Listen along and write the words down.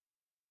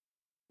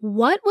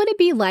What would it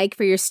be like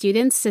for your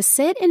students to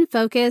sit and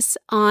focus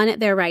on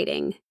their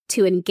writing,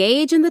 to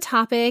engage in the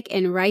topic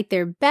and write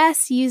their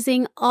best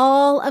using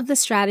all of the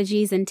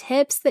strategies and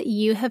tips that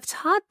you have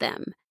taught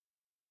them?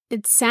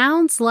 It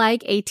sounds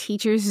like a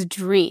teacher's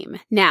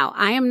dream. Now,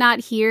 I am not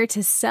here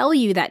to sell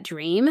you that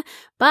dream,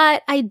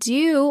 but I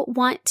do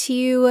want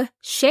to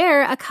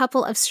share a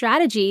couple of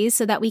strategies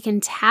so that we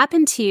can tap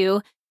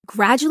into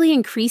gradually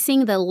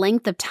increasing the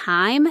length of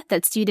time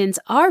that students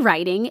are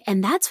writing,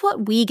 and that's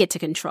what we get to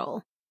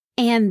control.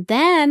 And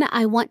then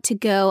I want to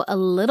go a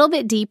little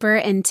bit deeper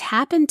and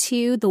tap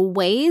into the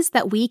ways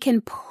that we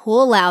can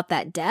pull out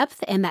that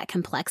depth and that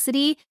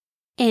complexity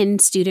in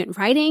student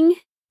writing,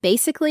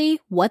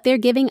 basically what they're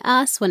giving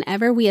us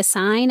whenever we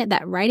assign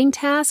that writing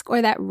task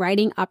or that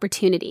writing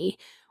opportunity.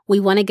 We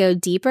want to go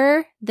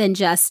deeper than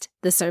just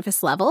the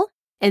surface level,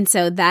 and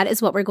so that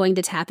is what we're going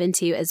to tap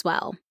into as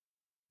well.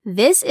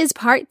 This is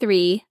part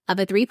 3 of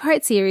a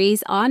 3-part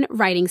series on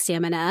writing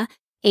stamina.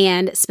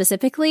 And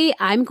specifically,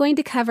 I'm going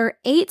to cover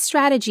 8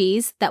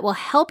 strategies that will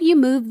help you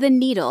move the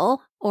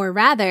needle, or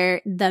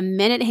rather, the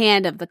minute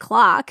hand of the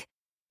clock,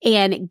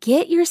 and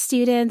get your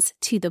students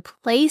to the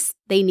place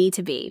they need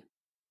to be.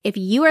 If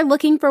you are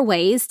looking for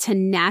ways to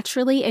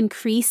naturally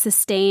increase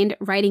sustained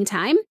writing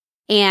time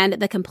and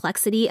the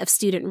complexity of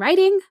student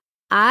writing,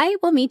 I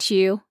will meet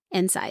you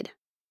inside.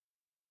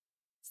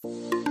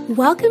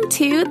 Welcome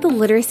to the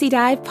Literacy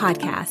Dive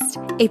Podcast,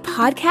 a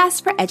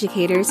podcast for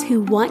educators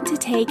who want to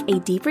take a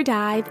deeper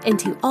dive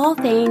into all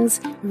things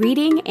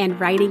reading and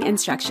writing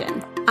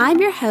instruction. I'm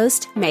your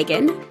host,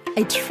 Megan,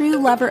 a true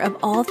lover of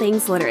all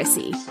things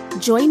literacy.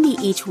 Join me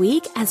each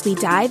week as we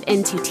dive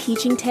into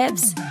teaching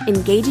tips,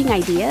 engaging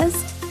ideas,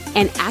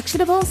 and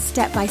actionable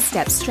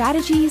step-by-step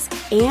strategies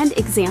and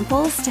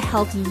examples to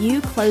help you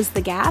close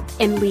the gap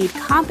and lead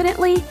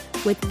confidently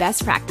with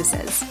best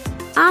practices.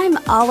 I'm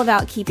all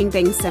about keeping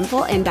things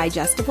simple and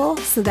digestible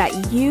so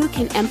that you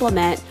can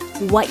implement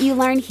what you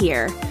learn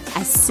here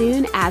as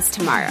soon as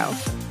tomorrow.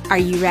 Are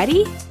you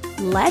ready?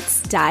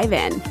 Let's dive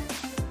in.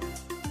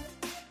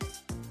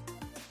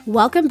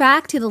 Welcome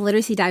back to the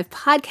Literacy Dive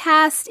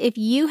Podcast. If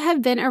you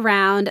have been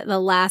around the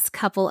last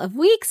couple of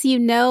weeks, you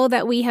know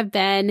that we have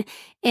been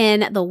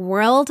in the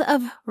world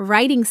of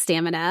writing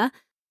stamina,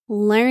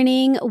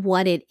 learning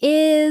what it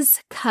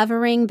is,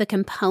 covering the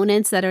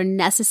components that are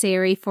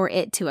necessary for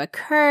it to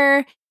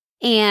occur,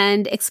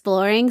 and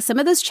exploring some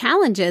of those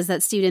challenges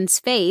that students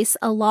face,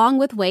 along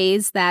with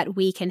ways that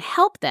we can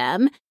help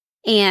them.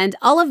 And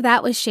all of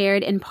that was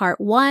shared in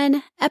part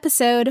 1,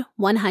 episode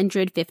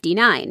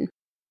 159.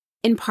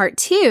 In part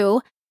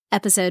 2,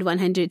 episode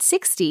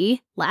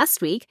 160,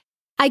 last week,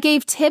 I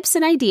gave tips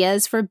and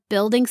ideas for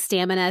building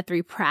stamina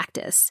through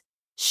practice,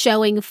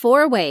 showing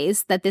 4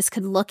 ways that this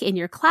could look in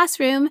your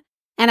classroom,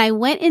 and I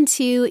went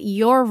into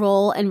your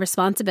role and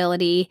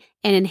responsibility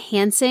in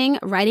enhancing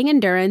writing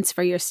endurance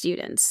for your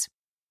students.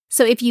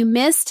 So if you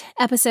missed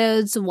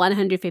episodes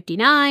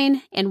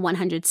 159 and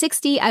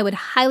 160, I would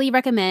highly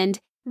recommend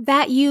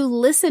that you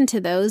listen to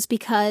those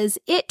because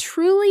it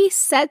truly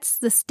sets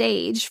the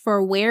stage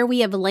for where we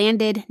have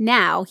landed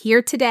now,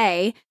 here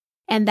today,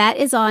 and that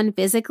is on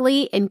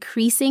physically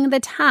increasing the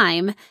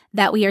time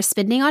that we are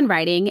spending on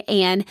writing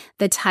and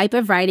the type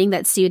of writing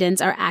that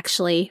students are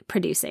actually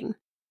producing.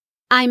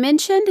 I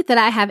mentioned that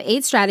I have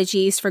 8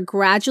 strategies for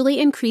gradually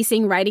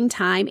increasing writing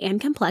time and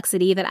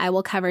complexity that I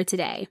will cover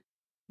today.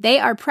 They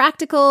are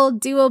practical,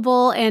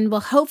 doable, and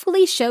will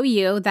hopefully show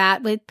you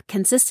that with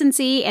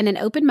consistency and an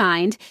open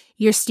mind,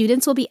 your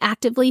students will be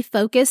actively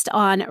focused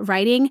on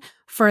writing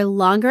for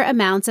longer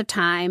amounts of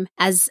time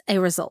as a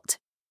result.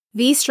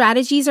 These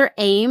strategies are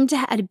aimed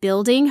at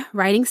building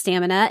writing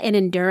stamina and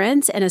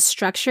endurance in a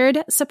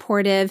structured,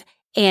 supportive,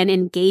 and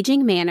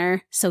engaging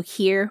manner, so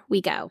here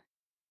we go.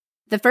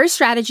 The first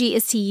strategy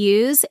is to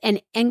use an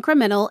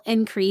incremental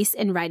increase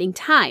in writing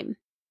time.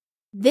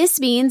 This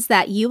means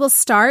that you will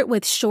start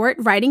with short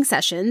writing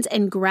sessions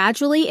and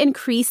gradually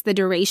increase the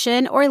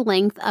duration or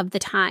length of the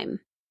time.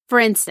 For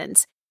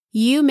instance,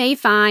 you may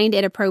find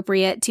it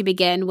appropriate to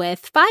begin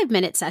with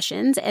 5-minute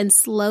sessions and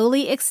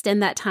slowly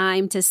extend that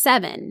time to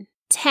 7,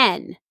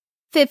 10,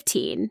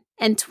 15,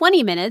 and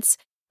 20 minutes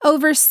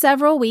over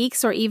several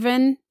weeks or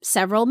even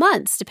several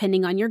months,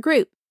 depending on your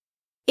group.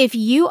 If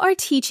you are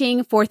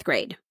teaching 4th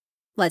grade,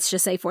 let's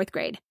just say 4th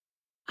grade,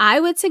 I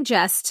would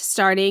suggest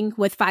starting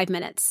with 5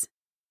 minutes.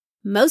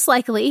 Most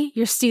likely,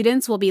 your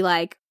students will be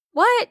like,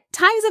 "What?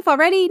 Time's up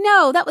already?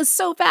 No, that was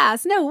so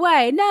fast. No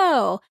way,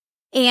 no."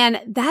 And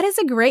that is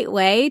a great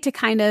way to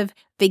kind of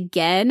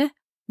begin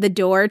the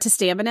door to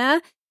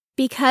stamina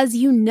because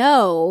you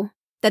know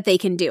that they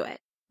can do it,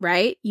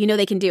 right? You know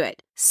they can do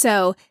it.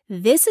 So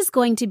this is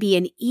going to be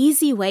an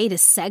easy way to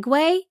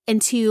segue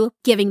into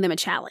giving them a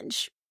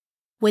challenge.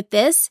 With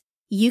this,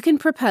 you can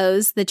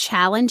propose the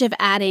challenge of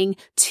adding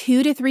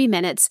 2 to 3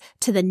 minutes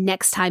to the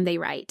next time they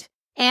write.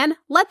 And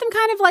let them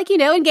kind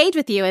of engage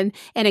with you and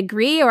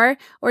agree or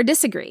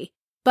disagree.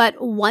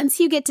 But once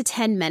you get to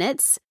 10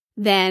 minutes,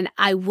 then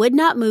I would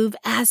not move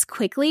as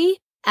quickly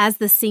as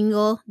the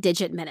single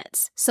digit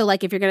minutes. So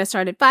if you're going to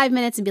start at 5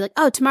 minutes and be like,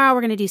 oh, tomorrow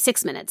we're going to do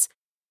 6 minutes.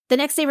 The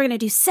next day, we're going to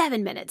do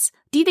 7 minutes.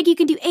 Do you think you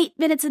can do 8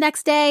 minutes the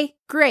next day?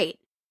 Great.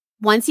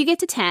 Once you get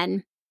to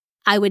 10,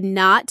 I would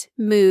not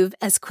move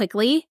as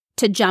quickly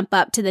to jump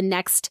up to the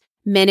next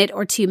minute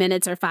or 2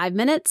 minutes or 5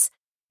 minutes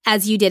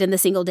as you did in the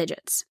single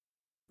digits.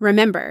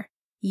 Remember,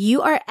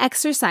 you are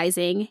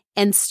exercising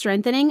and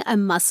strengthening a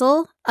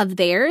muscle of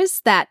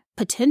theirs that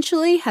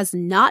potentially has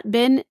not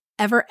been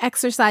ever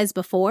exercised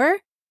before,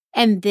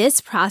 and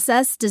this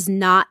process does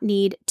not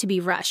need to be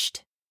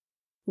rushed.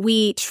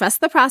 We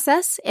trust the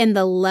process in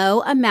the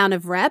low amount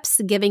of reps,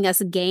 giving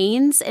us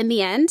gains in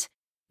the end.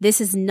 This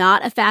is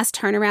not a fast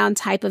turnaround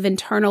type of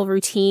internal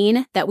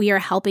routine that we are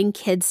helping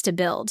kids to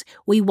build.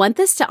 We want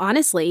this to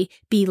honestly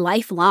be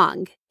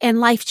lifelong and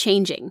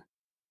life-changing.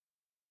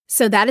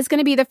 So that is going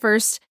to be the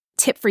first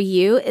tip for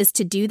you, is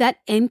to do that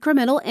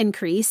incremental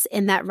increase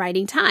in that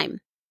writing time.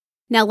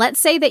 Now, let's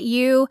say that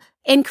you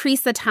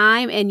increase the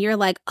time and you're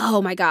like,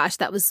 oh my gosh,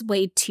 that was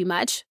way too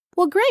much.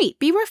 Well, great.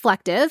 Be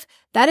reflective.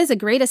 That is a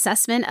great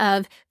assessment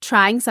of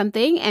trying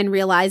something and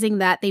realizing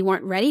that they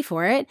weren't ready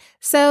for it.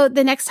 So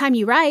the next time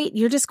you write,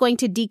 you're just going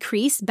to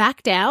decrease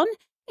back down,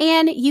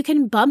 and you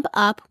can bump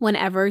up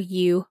whenever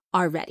you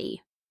are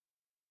ready.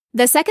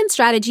 The second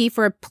strategy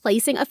for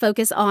placing a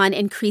focus on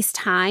increased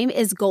time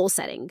is goal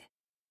setting.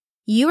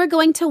 You are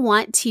going to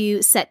want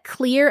to set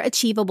clear,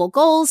 achievable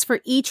goals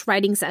for each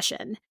writing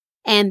session.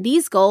 And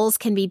these goals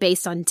can be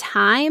based on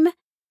time.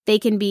 They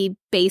can be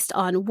based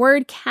on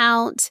word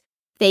count.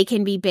 They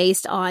can be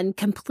based on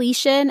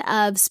completion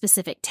of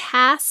specific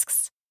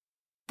tasks.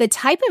 The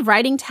type of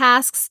writing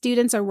tasks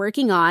students are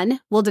working on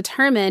will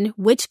determine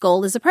which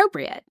goal is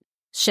appropriate.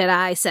 Should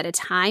I set a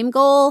time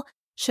goal?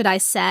 Should I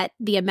set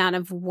the amount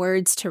of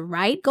words to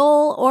write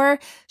goal? Or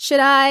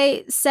should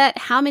I set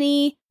how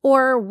many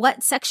or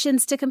what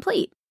sections to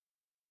complete?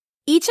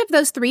 Each of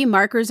those 3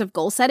 markers of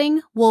goal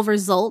setting will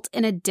result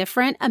in a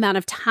different amount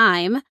of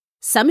time,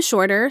 some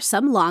shorter,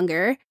 some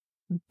longer,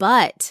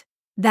 but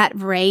that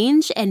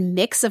range and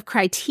mix of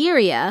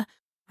criteria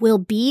will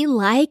be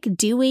like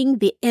doing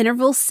the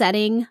interval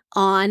setting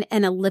on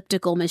an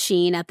elliptical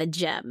machine at the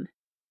gym.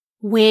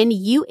 When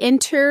you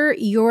enter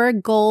your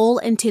goal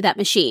into that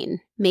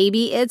machine,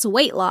 maybe it's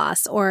weight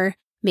loss, or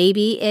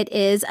maybe it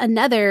is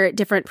another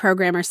different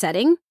program or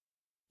setting,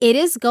 it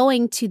is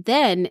going to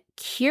then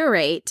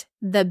curate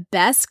the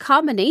best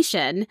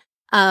combination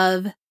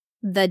of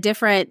the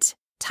different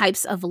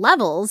types of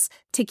levels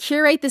to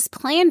curate this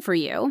plan for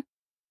you.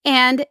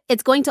 And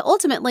it's going to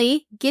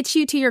ultimately get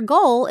you to your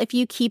goal if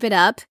you keep it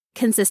up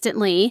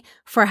consistently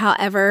for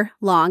however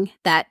long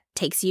that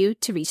takes you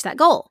to reach that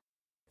goal.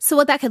 So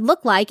what that could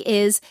look like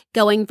is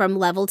going from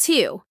level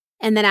 2,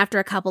 and then after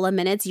a couple of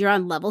minutes, you're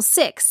on level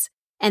 6.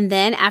 And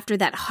then after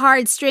that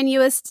hard,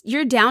 strenuous,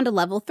 you're down to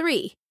level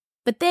 3.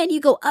 But then you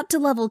go up to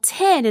level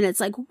 10 and it's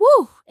like,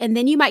 woo! And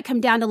then you might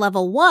come down to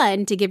level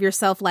 1 to give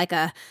yourself like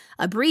a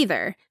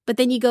breather. But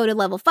then you go to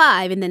level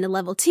 5 and then to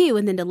level 2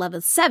 and then to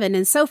level 7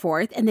 and so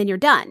forth, and then you're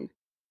done.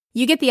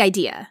 You get the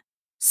idea.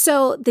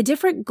 So the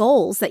different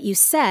goals that you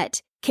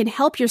set can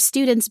help your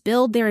students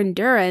build their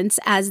endurance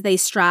as they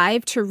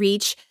strive to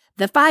reach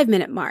the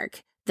 5-minute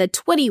mark, the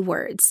 20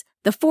 words,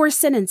 the 4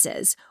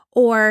 sentences,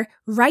 or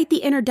write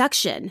the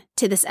introduction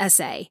to this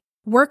essay,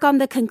 work on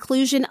the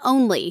conclusion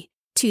only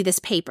to this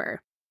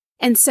paper.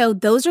 And so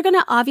those are going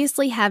to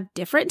obviously have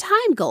different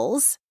time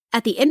goals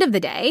at the end of the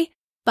day,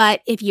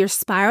 but if you're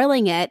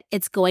spiraling it,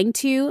 it's going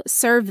to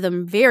serve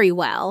them very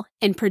well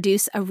and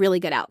produce a really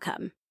good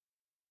outcome.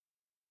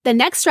 The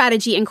next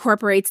strategy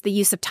incorporates the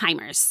use of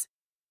timers.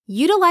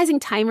 Utilizing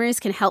timers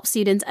can help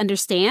students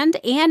understand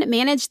and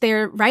manage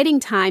their writing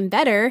time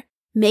better,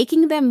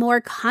 making them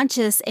more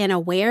conscious and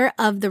aware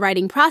of the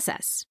writing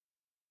process.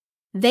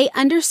 They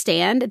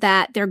understand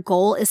that their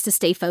goal is to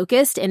stay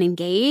focused and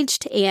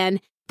engaged,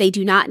 and they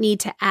do not need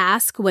to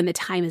ask when the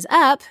time is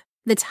up.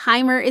 The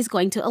timer is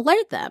going to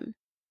alert them.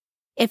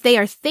 If they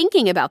are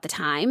thinking about the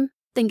time,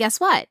 then guess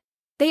what?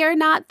 They are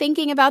not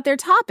thinking about their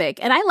topic,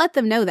 and I let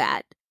them know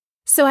that.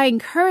 So I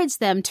encourage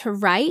them to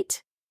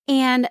write,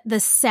 and the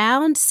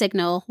sound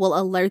signal will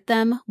alert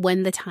them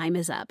when the time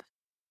is up.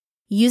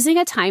 Using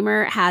a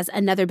timer has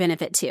another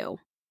benefit too.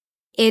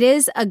 It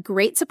is a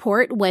great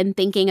support when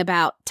thinking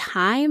about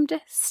timed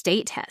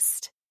state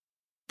test.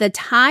 The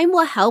time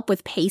will help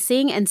with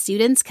pacing, and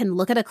students can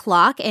look at a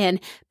clock and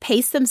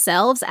pace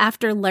themselves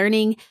after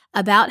learning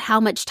about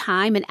how much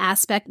time and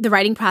aspect the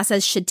writing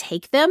process should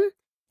take them.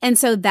 And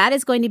so that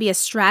is going to be a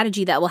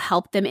strategy that will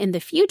help them in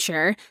the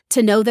future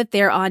to know that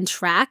they're on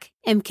track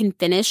and can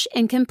finish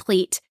and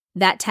complete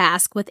that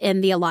task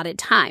within the allotted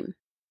time.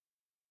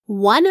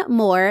 One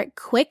more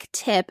quick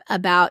tip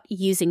about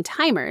using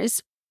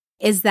timers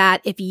is that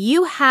if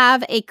you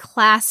have a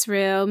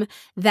classroom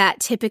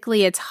that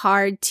typically it's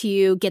hard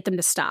to get them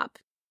to stop,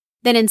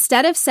 then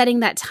instead of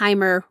setting that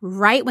timer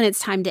right when it's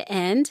time to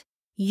end,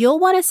 you'll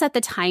want to set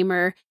the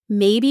timer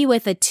maybe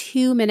with a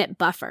 2-minute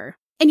buffer.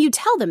 And you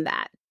tell them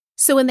that.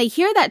 So when they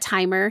hear that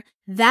timer,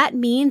 that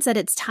means that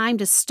it's time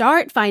to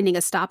start finding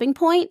a stopping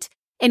point.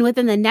 And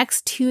within the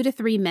next 2 to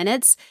 3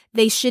 minutes,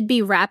 they should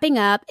be wrapping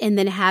up and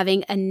then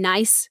having a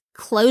nice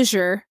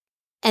closure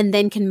and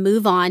then can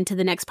move on to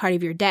the next part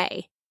of your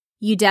day.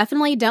 You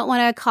definitely don't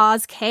want to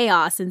cause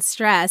chaos and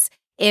stress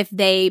if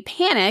they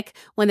panic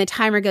when the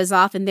timer goes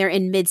off and they're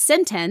in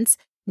mid-sentence.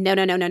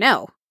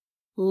 No.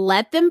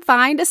 Let them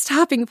find a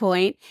stopping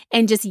point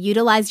and just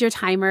utilize your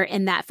timer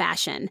in that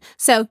fashion.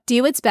 So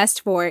do what's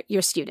best for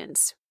your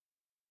students.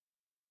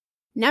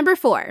 Number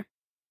 4,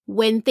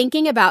 when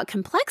thinking about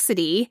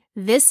complexity,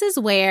 this is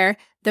where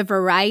the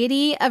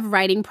variety of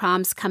writing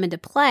prompts come into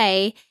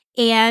play,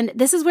 and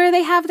this is where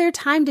they have their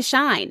time to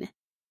shine.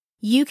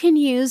 You can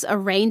use a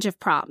range of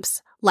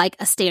prompts, like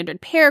a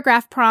standard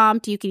paragraph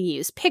prompt, you can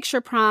use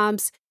picture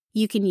prompts,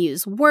 you can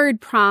use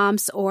word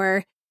prompts,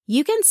 or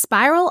you can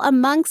spiral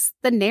amongst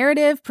the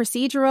narrative,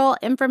 procedural,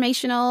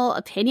 informational,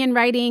 opinion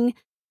writing,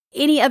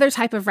 any other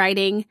type of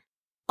writing,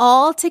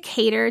 all to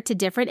cater to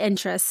different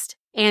interests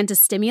and to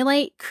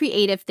stimulate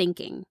creative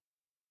thinking.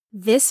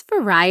 This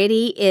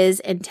variety is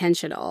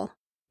intentional.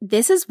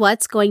 This is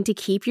what's going to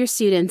keep your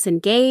students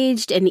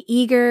engaged and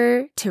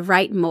eager to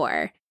write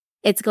more.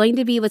 It's going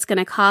to be what's going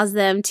to cause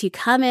them to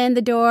come in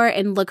the door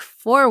and look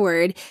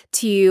forward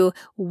to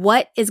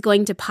what is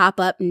going to pop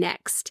up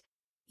next.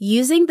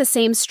 Using the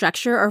same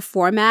structure or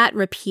format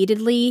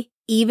repeatedly,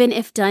 even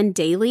if done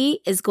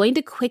daily, is going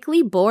to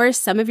quickly bore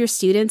some of your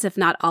students, if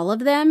not all of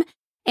them,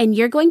 and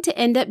you're going to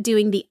end up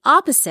doing the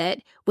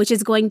opposite, which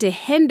is going to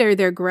hinder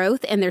their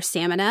growth and their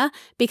stamina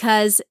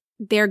because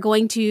they're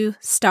going to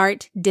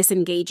start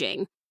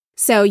disengaging.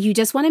 So you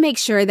just want to make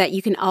sure that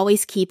you can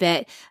always keep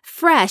it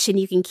fresh and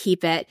you can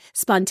keep it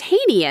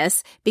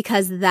spontaneous,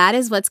 because that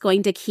is what's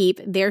going to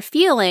keep their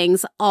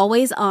feelings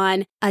always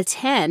on a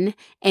 10,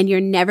 and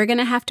you're never going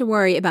to have to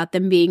worry about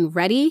them being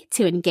ready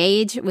to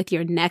engage with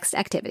your next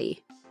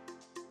activity.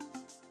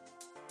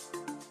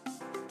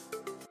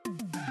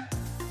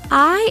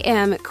 I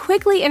am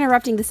quickly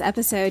interrupting this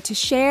episode to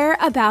share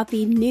about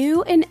the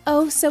new and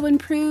oh so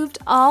improved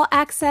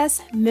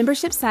all-access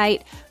membership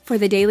site for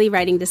the Daily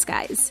Writing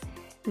Disguise.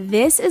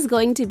 This is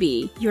going to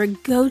be your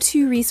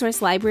go-to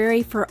resource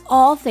library for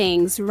all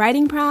things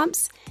writing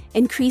prompts,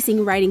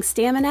 increasing writing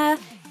stamina,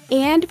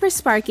 and for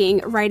sparking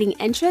writing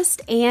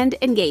interest and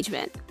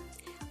engagement.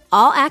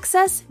 All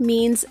access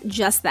means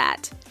just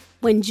that.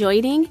 When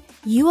joining,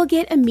 you will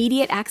get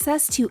immediate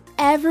access to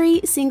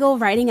every single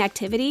writing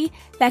activity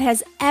that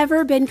has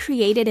ever been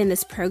created in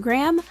this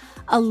program,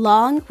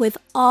 along with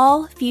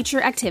all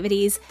future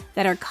activities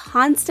that are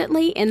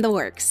constantly in the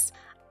works.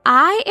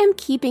 I am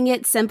keeping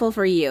it simple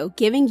for you,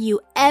 giving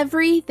you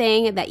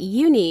everything that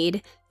you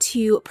need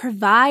to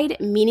provide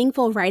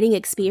meaningful writing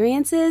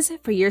experiences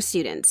for your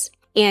students.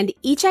 And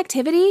each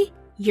activity,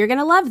 you're going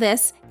to love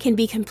this, can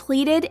be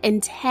completed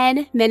in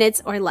 10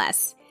 minutes or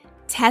less.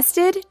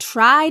 Tested,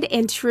 tried,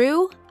 and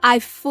true, I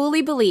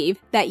fully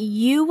believe that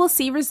you will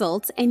see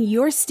results and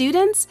your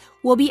students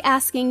will be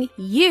asking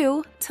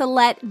you to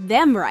let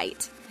them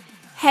write.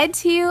 Head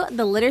to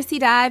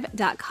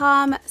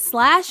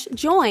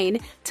theliteracydive.com/join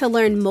to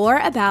learn more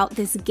about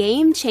this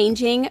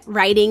game-changing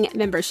writing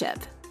membership.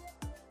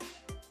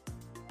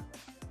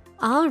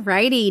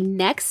 Alrighty,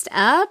 next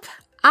up,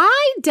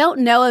 I don't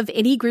know of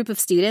any group of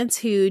students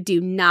who do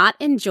not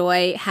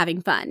enjoy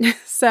having fun.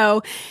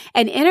 So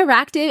an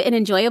interactive and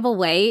enjoyable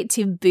way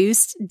to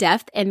boost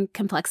depth and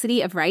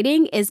complexity of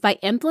writing is by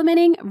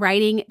implementing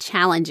writing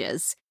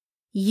challenges.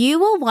 You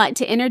will want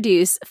to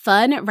introduce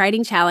fun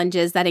writing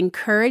challenges that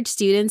encourage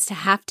students to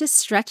have to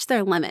stretch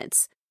their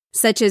limits,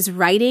 such as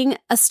writing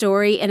a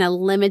story in a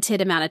limited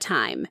amount of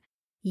time,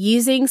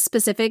 using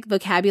specific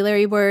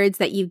vocabulary words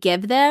that you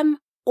give them,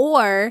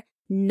 or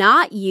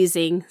not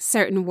using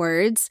certain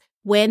words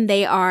when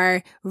they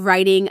are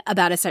writing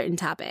about a certain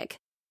topic,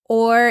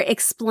 or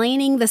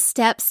explaining the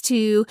steps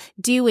to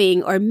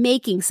doing or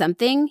making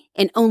something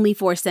in only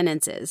 4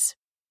 sentences.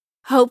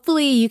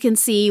 Hopefully you can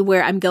see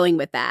where I'm going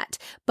with that,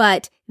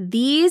 but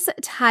these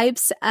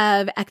types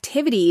of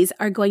activities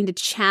are going to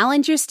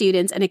challenge your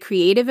students in a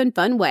creative and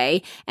fun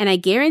way, and I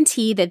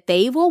guarantee that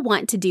they will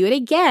want to do it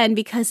again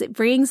because it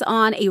brings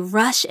on a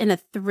rush and a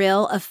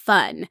thrill of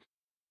fun.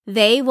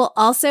 They will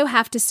also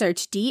have to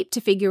search deep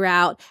to figure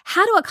out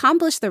how to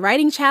accomplish the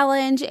writing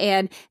challenge,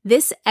 and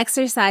this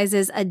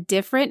exercises a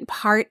different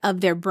part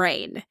of their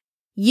brain.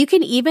 You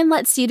can even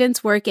let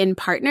students work in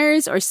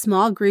partners or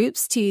small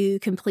groups to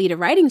complete a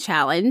writing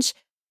challenge,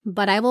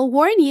 but I will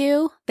warn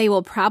you, they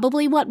will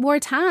probably want more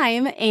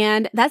time,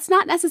 and that's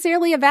not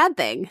necessarily a bad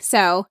thing.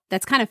 So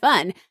that's kind of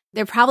fun.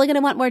 They're probably going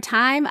to want more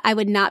time. I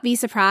would not be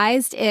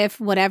surprised if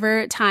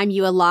whatever time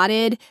you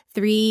allotted,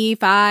 3,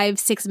 5,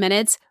 6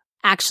 minutes,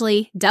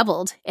 actually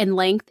doubled in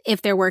length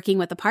if they're working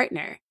with a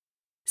partner.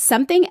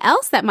 Something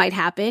else that might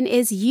happen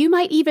is you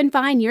might even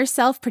find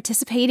yourself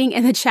participating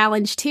in the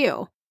challenge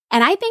too.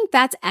 And I think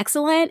that's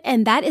excellent,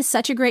 and that is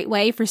such a great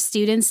way for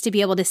students to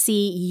be able to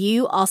see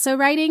you also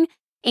writing.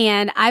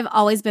 And I've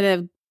always been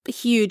a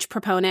huge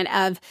proponent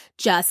of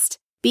just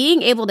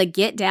being able to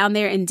get down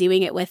there and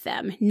doing it with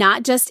them,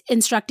 not just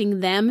instructing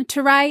them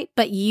to write,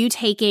 but you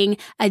taking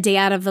a day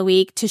out of the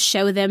week to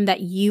show them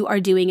that you are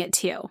doing it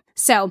too.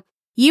 So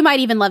You might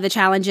even love the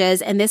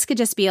challenges, and this could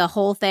just be a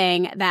whole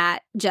thing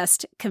that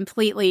just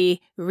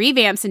completely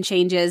revamps and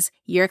changes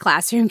your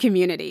classroom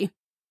community.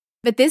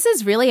 But this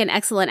is really an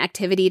excellent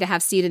activity to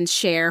have students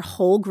share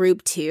whole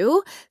group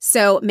too.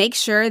 So make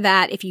sure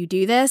that if you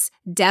do this,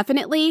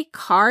 definitely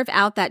carve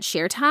out that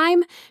share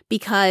time,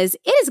 because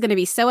it is going to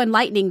be so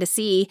enlightening to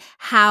see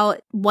how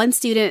one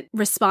student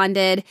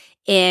responded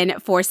in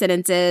 4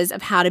 sentences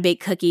of how to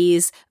bake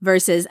cookies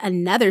versus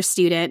another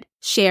student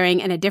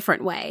sharing in a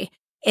different way.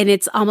 And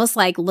it's almost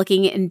like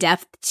looking in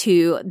depth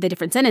to the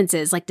different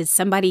sentences. Like, did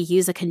somebody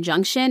use a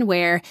conjunction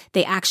where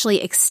they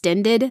actually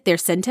extended their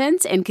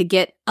sentence and could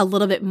get a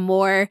little bit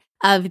more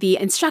of the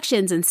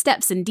instructions and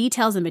steps and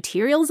details and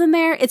materials in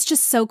there? It's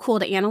just so cool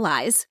to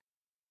analyze.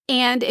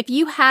 And if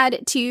you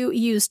had to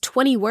use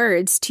 20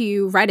 words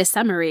to write a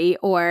summary,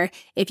 or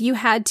if you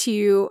had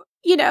to,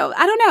 I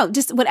don't know,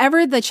 just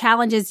whatever the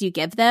challenges you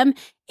give them,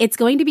 it's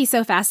going to be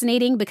so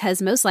fascinating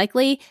because most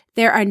likely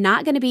there are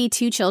not going to be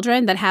 2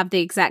 children that have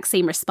the exact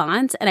same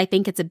response. And I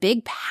think it's a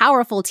big,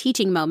 powerful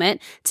teaching moment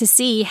to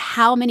see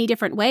how many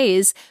different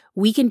ways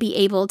we can be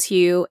able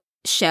to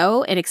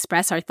show and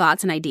express our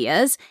thoughts and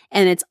ideas,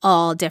 and it's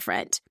all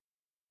different.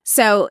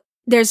 So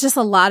there's just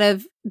a lot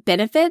of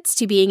benefits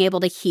to being able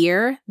to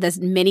hear the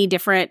many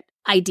different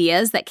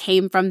ideas that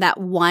came from that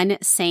one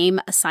same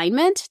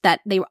assignment that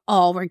they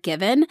all were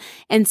given.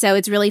 And so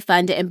it's really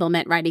fun to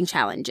implement writing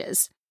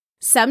challenges.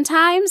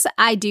 Sometimes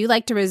I do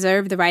like to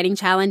reserve the writing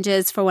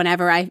challenges for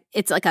whenever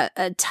it's like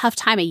a tough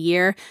time of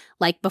year,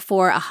 like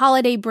before a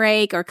holiday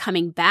break or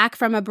coming back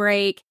from a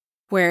break,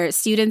 where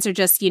students are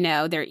just,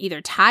 they're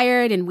either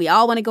tired and we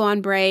all want to go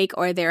on break,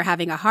 or they're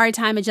having a hard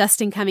time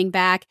adjusting coming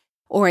back,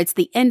 or it's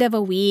the end of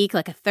a week,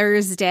 like a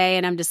Thursday,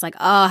 and I'm just like,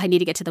 oh, I need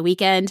to get to the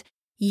weekend.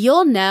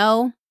 You'll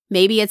know.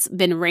 Maybe it's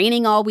been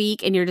raining all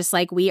week and you're just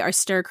like, we are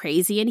stir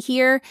crazy in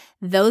here.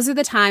 Those are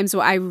the times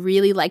where I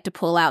really like to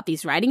pull out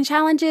these writing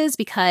challenges,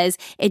 because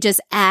it just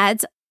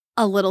adds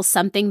a little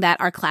something that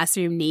our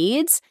classroom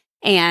needs,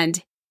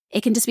 and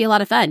it can just be a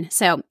lot of fun.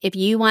 So if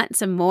you want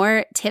some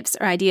more tips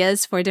or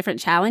ideas for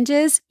different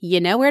challenges, you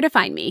know where to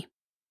find me.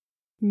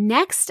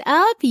 Next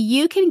up,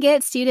 you can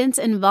get students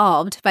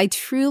involved by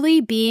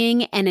truly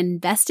being an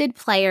invested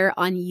player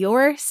on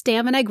your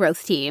stamina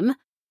growth team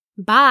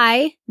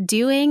by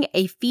doing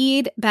a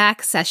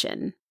feedback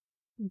session.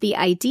 The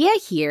idea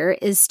here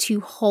is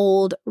to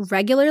hold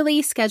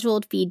regularly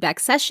scheduled feedback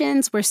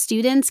sessions where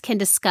students can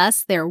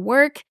discuss their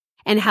work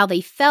and how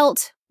they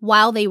felt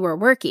while they were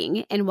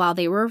working and while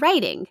they were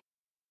writing.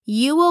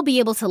 You will be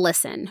able to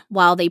listen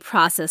while they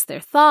process their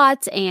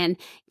thoughts and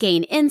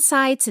gain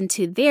insights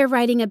into their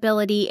writing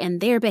ability and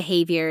their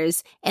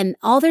behaviors. And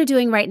all they're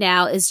doing right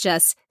now is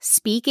just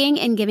speaking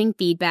and giving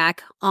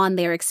feedback on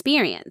their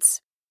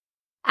experience.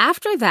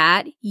 After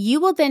that, you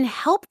will then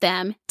help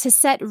them to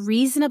set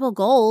reasonable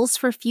goals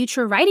for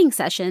future writing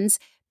sessions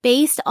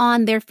based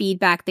on their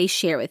feedback they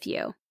share with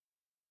you.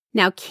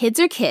 Now, kids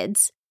are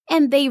kids,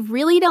 and they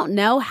really don't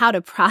know how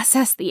to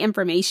process the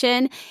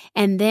information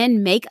and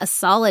then make a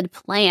solid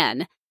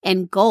plan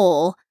and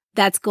goal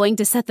that's going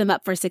to set them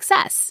up for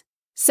success.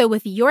 So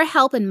with your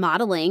help in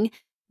modeling,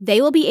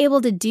 they will be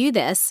able to do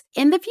this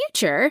in the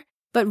future,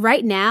 but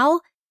right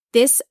now,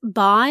 this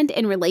bond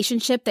and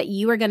relationship that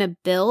you are going to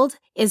build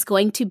is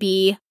going to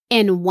be,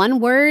 in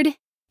one word,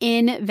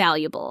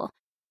 invaluable.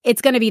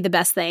 It's going to be the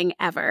best thing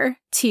ever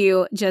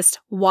to just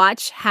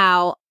watch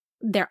how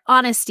their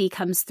honesty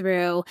comes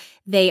through.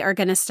 They are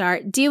going to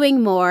start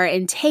doing more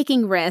and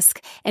taking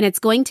risk, and it's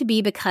going to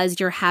be because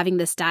you're having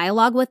this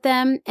dialogue with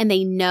them, and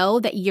they know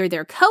that you're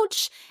their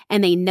coach,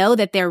 and they know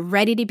that they're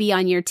ready to be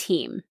on your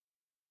team.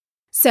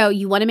 So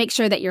you want to make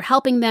sure that you're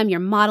helping them,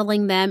 you're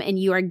modeling them, and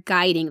you are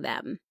guiding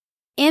them.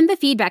 In the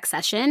feedback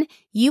session,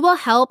 you will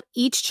help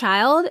each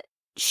child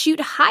shoot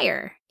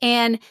higher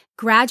and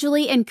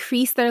gradually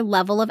increase their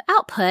level of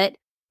output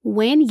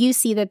when you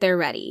see that they're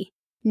ready.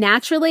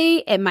 Naturally,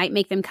 it might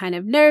make them kind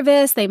of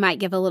nervous. They might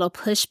give a little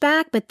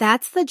pushback, but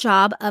that's the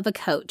job of a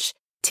coach,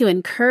 to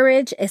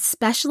encourage,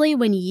 especially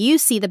when you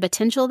see the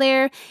potential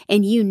there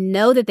and you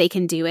know that they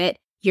can do it.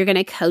 You're going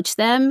to coach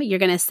them, you're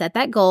going to set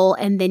that goal,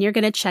 and then you're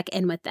going to check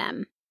in with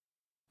them.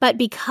 But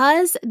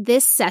because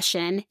this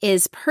session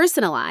is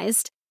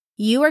personalized,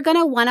 you are going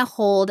to want to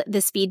hold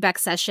this feedback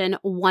session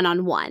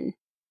one-on-one.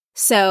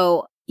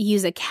 So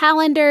use a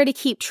calendar to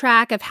keep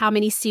track of how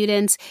many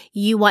students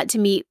you want to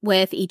meet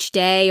with each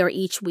day or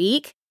each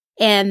week.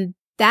 And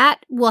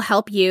that will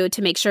help you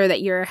to make sure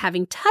that you're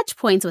having touch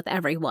points with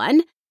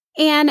everyone.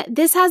 And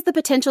this has the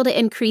potential to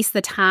increase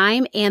the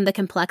time and the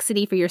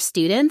complexity for your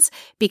students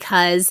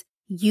because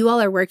you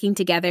all are working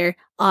together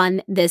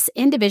on this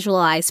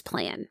individualized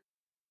plan.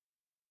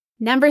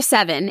 Number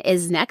 7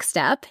 is next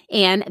up,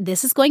 and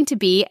this is going to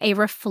be a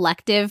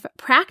reflective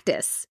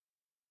practice.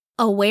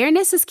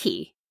 Awareness is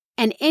key,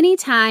 and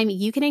anytime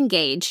you can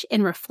engage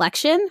in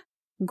reflection,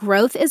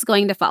 growth is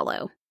going to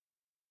follow.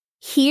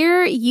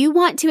 Here, you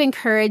want to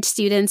encourage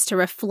students to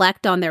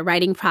reflect on their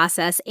writing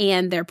process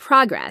and their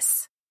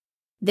progress.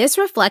 This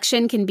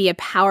reflection can be a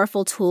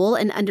powerful tool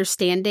in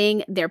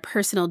understanding their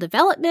personal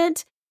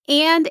development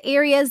and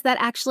areas that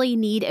actually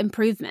need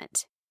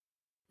improvement.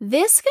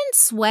 This can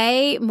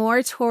sway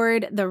more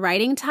toward the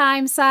writing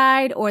time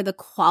side or the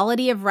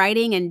quality of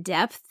writing and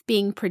depth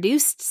being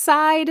produced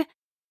side,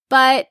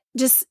 but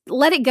just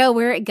let it go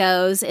where it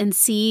goes and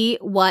see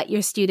what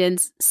your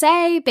students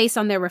say based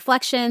on their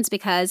reflections,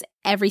 because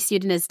every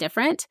student is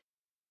different.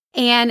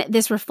 And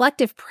this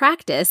reflective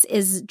practice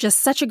is just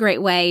such a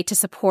great way to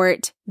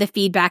support the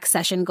feedback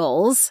session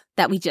goals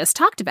that we just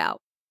talked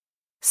about.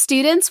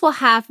 Students will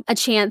have a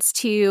chance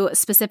to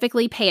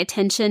specifically pay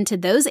attention to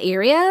those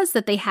areas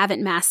that they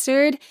haven't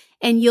mastered,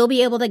 and you'll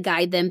be able to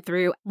guide them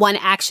through one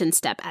action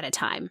step at a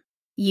time.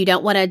 You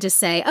don't want to just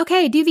say,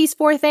 okay, do these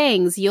 4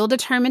 things. You'll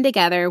determine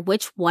together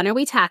which one are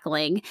we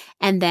tackling,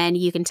 and then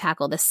you can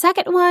tackle the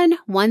second one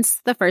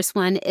once the first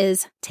one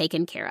is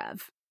taken care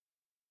of.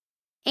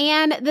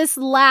 And this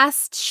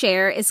last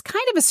share is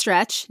kind of a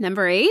stretch,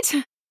 number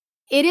 8.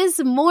 It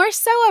is more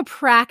so a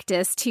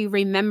practice to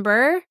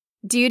remember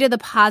due to the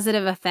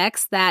positive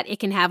effects that it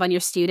can have on your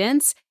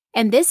students,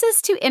 and this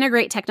is to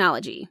integrate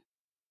technology.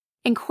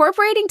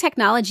 Incorporating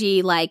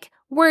technology like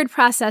word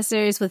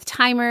processors with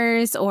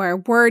timers or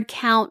word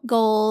count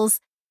goals,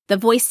 the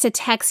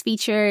voice-to-text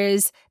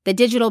features, the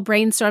digital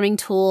brainstorming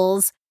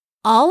tools,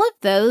 all of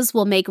those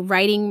will make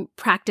writing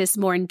practice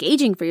more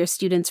engaging for your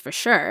students for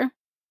sure.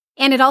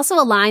 And it also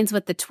aligns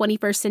with the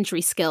 21st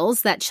century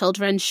skills that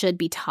children should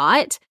be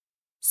taught.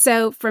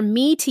 So from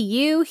me to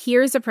you,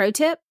 here's a pro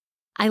tip.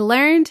 I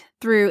learned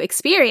through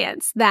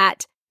experience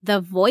that the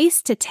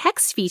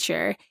voice-to-text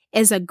feature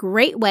is a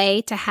great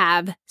way to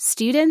have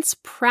students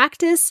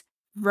practice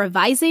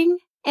revising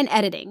and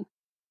editing.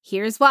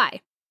 Here's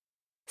why.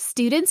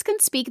 Students can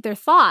speak their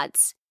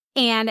thoughts,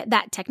 and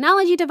that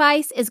technology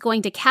device is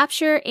going to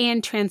capture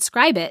and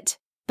transcribe it,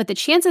 but the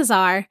chances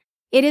are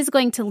it is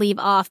going to leave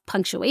off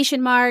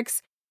punctuation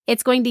marks,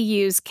 it's going to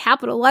use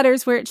capital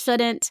letters where it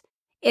shouldn't,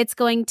 it's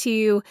going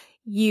to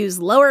use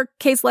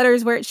lowercase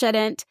letters where it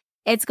shouldn't,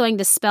 it's going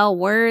to spell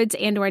words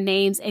and or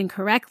names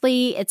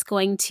incorrectly. It's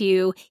going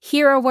to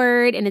hear a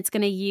word and it's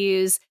going to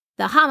use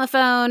the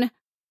homophone,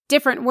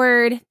 different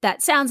word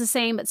that sounds the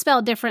same but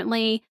spelled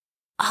differently.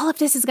 All of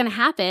this is going to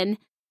happen.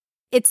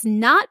 It's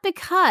not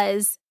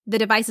because the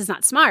device is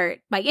not smart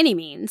by any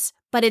means,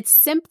 but it's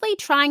simply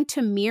trying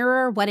to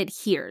mirror what it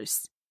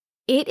hears.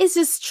 It is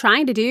just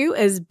trying to do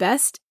as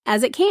best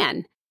as it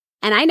can.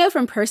 And I know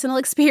from personal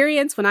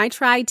experience, when I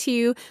try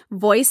to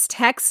voice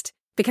text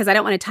because I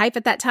don't want to type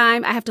at that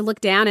time, I have to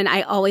look down and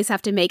I always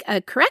have to make a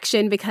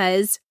correction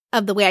because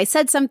of the way I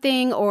said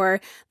something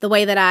or the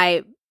way that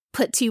I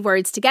put 2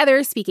 words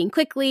together, speaking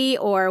quickly,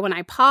 or when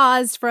I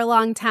paused for a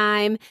long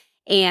time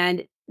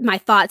and my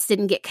thoughts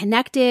didn't get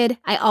connected.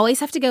 I always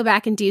have to go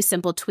back and do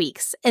simple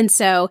tweaks. And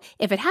so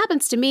if it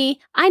happens to me,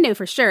 I know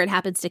for sure it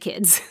happens to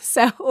kids.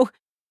 So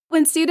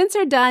when students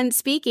are done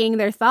speaking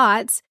their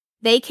thoughts,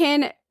 they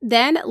can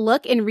then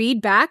look and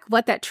read back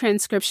what that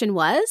transcription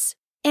was.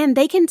 And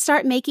they can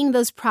start making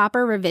those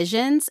proper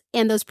revisions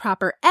and those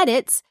proper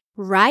edits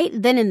right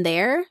then and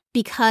there,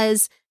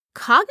 because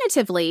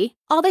cognitively,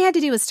 all they had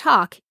to do was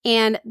talk,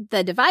 and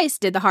the device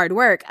did the hard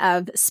work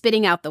of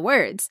spitting out the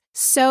words.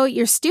 So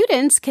your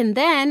students can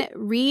then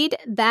read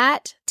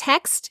that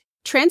text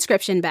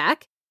transcription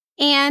back,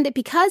 and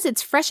because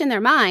it's fresh in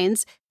their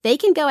minds, they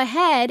can go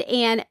ahead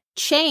and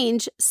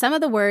change some of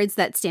the words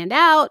that stand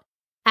out,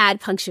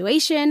 add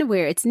punctuation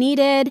where it's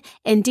needed,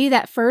 and do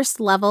that first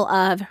level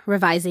of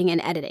revising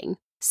and editing.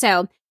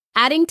 So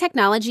adding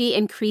technology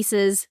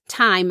increases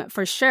time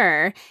for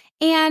sure,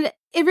 and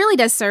it really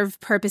does serve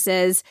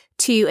purposes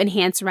to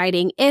enhance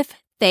writing if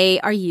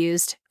they are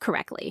used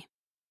correctly.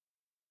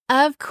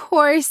 Of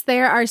course,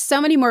 there are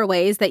so many more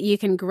ways that you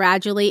can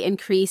gradually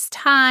increase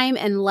time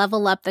and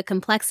level up the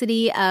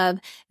complexity of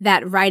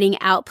that writing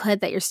output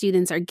that your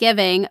students are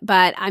giving,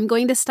 but I'm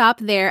going to stop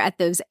there at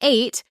those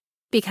 8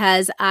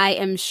 because I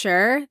am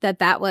sure that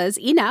that was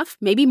enough,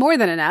 maybe more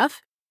than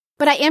enough.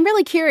 But I am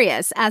really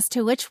curious as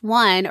to which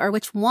one or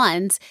which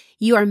ones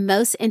you are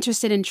most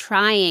interested in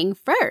trying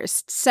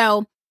first.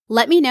 So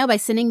let me know by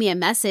sending me a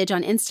message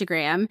on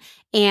Instagram,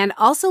 and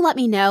also let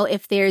me know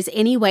if there's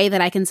any way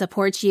that I can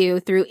support you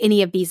through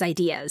any of these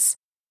ideas.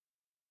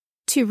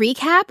 To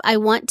recap, I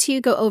want to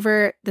go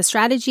over the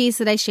strategies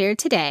that I shared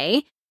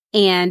today.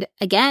 And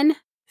again,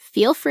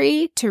 feel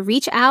free to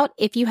reach out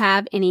if you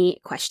have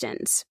any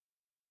questions.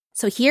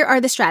 So here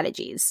are the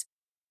strategies.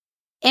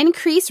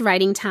 Increase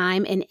writing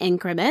time in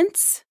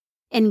increments,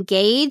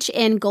 engage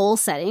in goal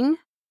setting,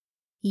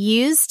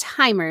 use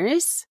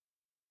timers,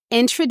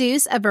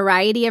 introduce a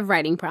variety of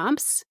writing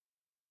prompts,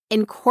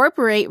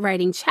 incorporate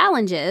writing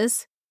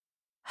challenges,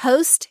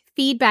 host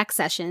feedback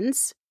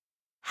sessions,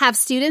 have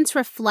students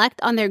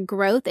reflect on their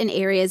growth in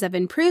areas of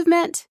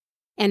improvement,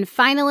 and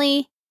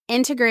finally,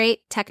 integrate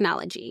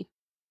technology.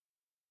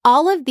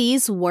 All of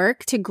these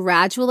work to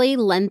gradually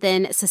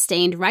lengthen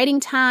sustained writing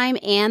time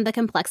and the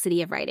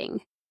complexity of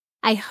writing.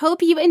 I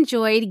hope you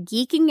enjoyed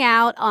geeking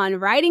out on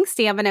writing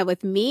stamina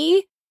with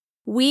me.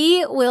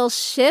 We will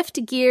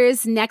shift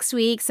gears next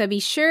week, so be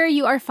sure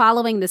you are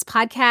following this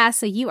podcast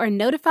so you are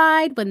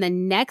notified when the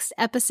next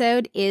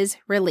episode is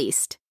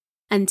released.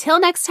 Until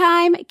next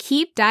time,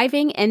 keep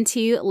diving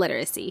into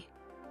literacy.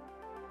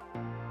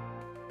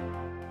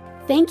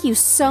 Thank you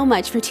so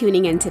much for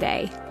tuning in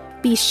today.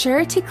 Be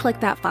sure to click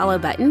that follow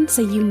button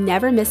so you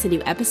never miss a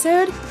new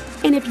episode.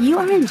 And if you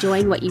are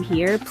enjoying what you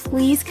hear,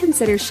 please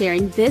consider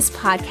sharing this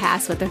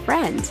podcast with a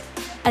friend.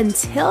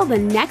 Until the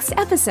next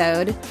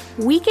episode,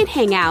 we can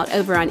hang out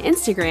over on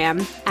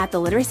Instagram at The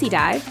Literacy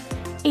Dive,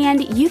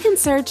 and you can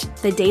search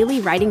the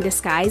Daily Writing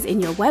Disguise in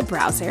your web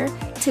browser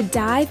to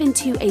dive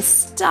into a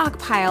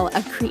stockpile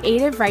of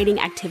creative writing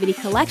activity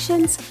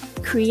collections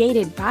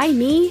created by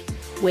me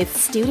with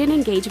student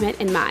engagement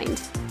in mind.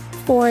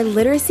 For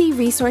literacy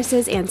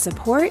resources and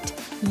support,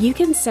 you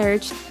can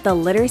search The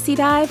Literacy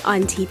Dive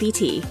on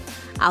TPT.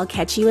 I'll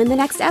catch you in the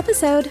next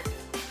episode.